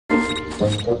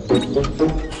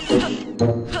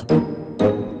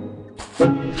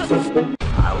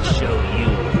I'll show you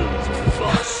who's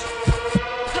boss.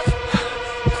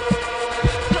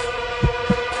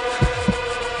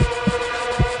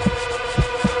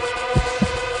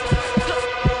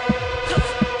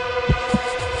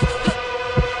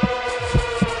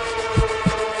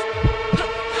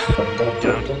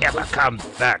 Don't ever come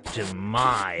back to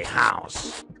my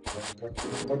house.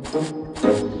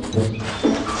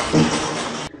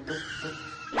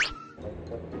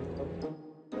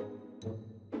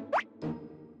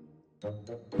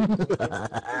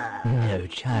 No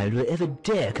child will ever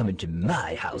dare come into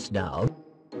my house now.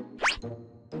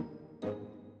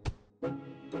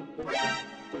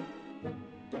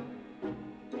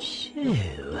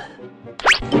 Shoo.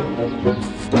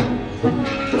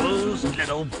 Those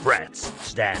little brats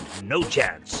stand no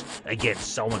chance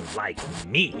against someone like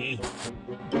me.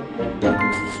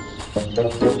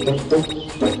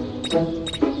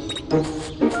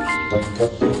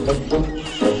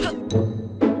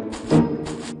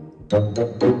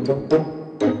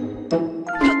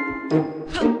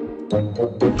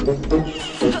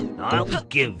 I'll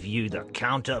give you the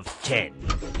count of 10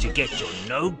 to get your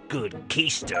no-good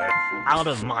keister out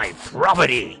of my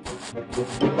property.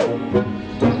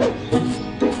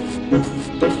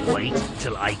 Wait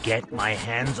till I get my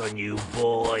hands on you,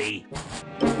 boy.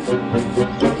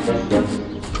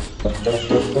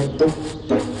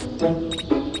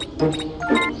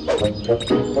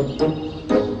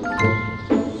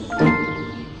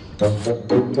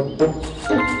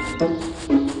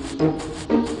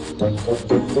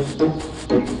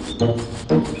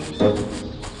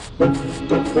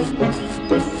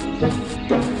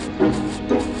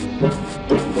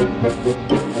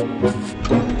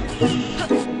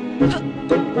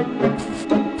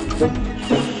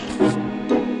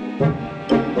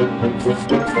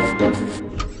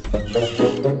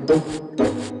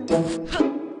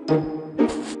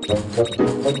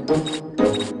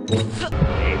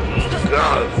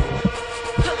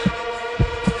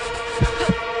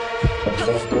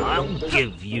 I'll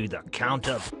give you the count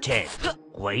of 10.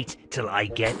 Wait till I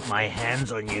get my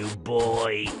hands on you,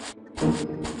 boy.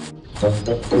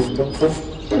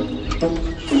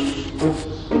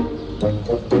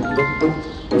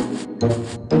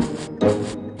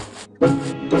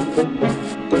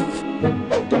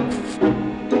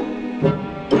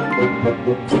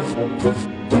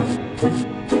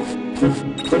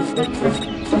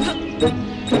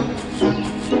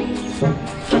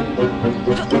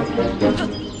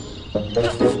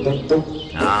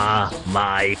 Ah,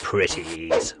 my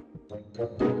pretties.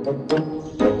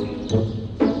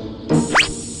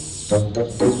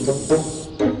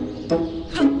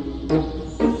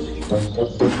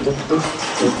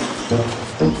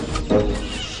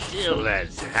 Still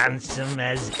as handsome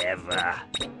as ever.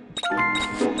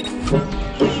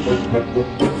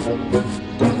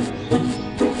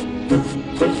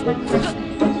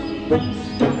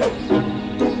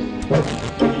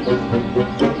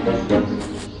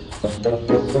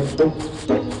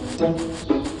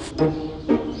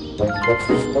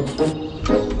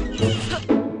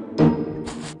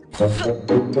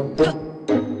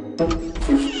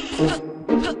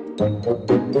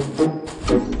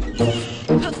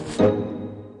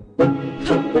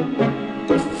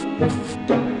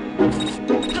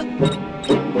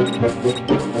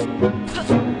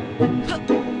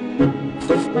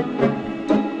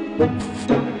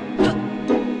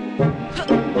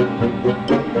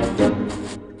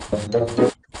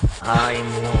 I'm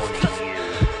warning you.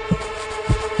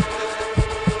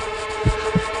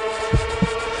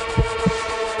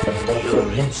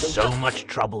 You're in so much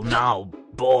trouble now,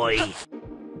 boy.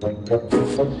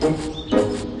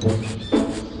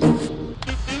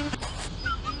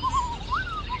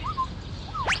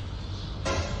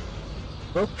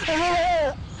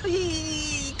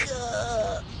 Please,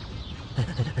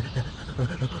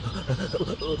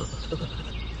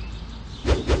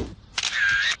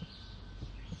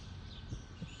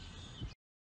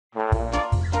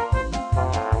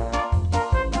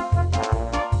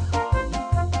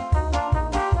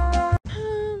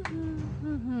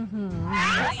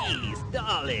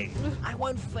 darling, I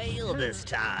won't fail this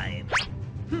time.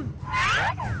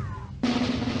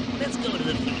 Let's go to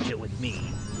the future with me.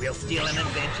 We'll steal an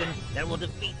invention that will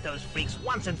defeat those freaks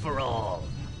once and for all.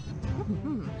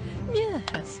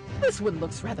 Yes, this one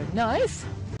looks rather nice.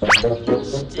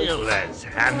 Still as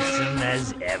handsome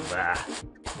as ever.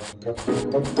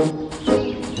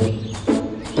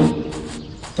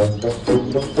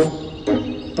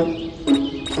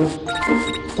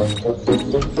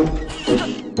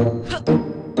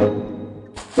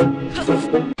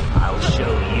 I'll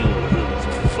show you who's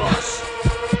boss.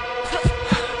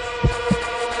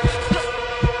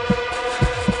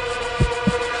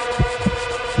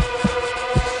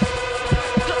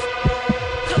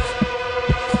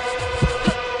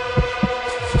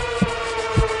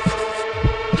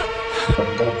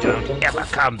 Don't ever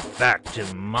come back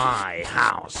to my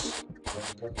house.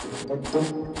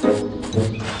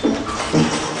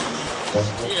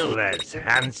 Still as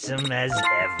handsome as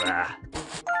ever.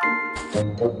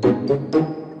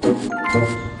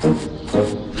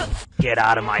 Get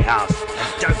out of my house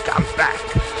and don't come back.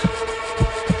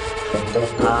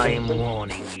 I'm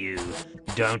warning you.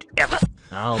 Don't ever.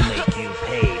 I'll make you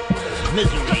pay for the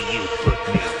misery you put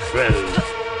me through.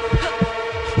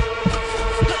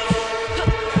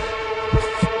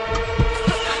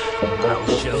 I'll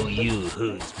show you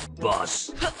who's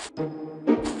boss.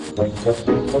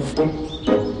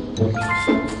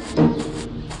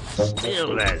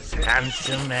 Still as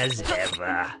handsome as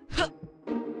ever.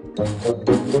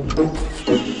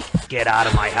 Get out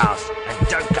of my house and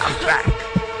don't come back.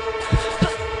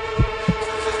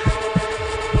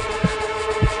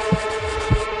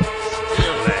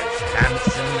 Still as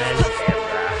handsome as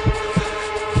ever.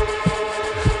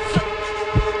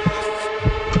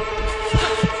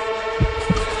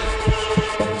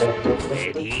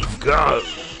 Let he go.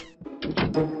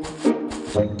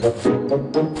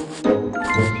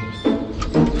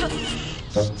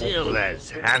 Still as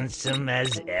handsome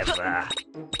as ever.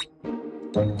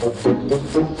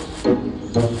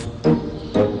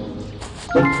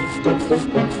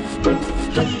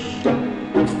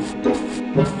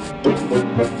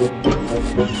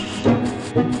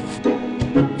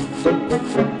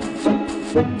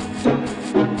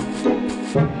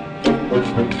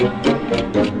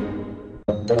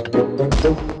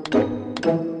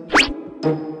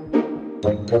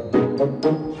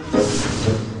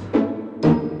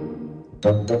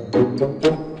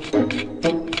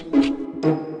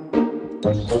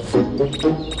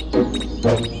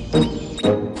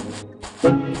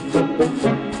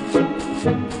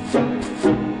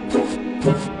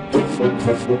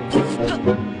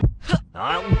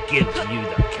 I'll give you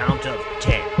the count of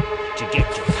 10 to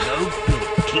get your no-good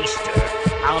keister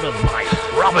out of my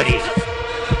property.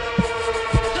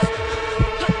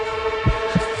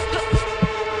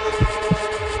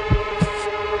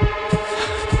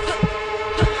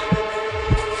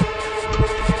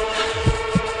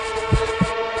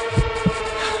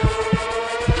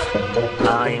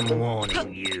 I'm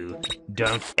warning you.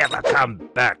 Don't ever come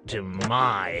back to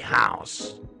my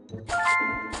house.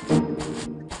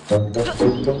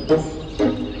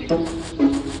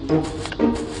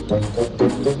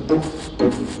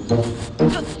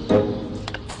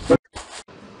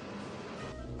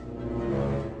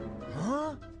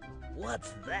 Huh?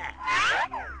 What's that?